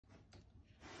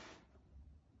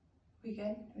We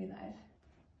good? We live?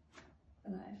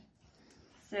 We're live.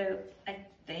 So I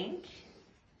think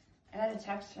I got a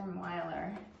text from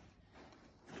Weiler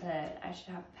that I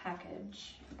should have a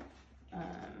package.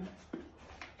 I'm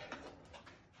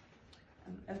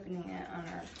opening it on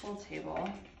our pool table,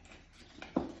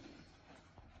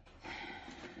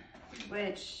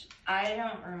 which I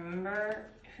don't remember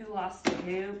who lost to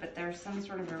who, but there's some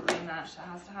sort of a rematch that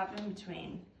has to happen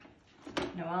between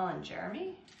Noelle and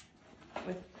Jeremy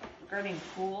regarding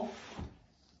pool.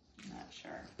 I'm not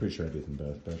sure. Pretty sure I beat them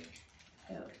both, but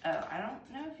Oh, I don't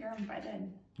know if you're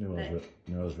invited.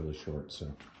 Noelle's really short, so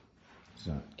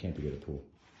can't be good at pool.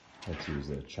 I have to use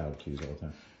the child cues all the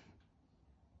time.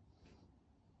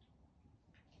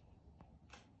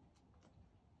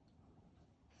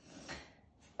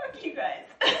 Fuck you guys.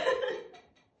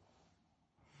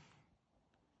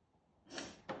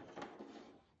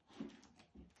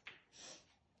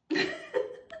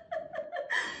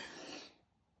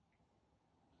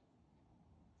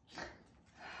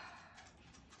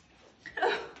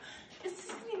 This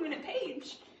isn't even a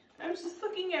page. I was just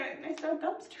looking at it and I saw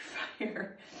dumpster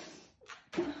fire.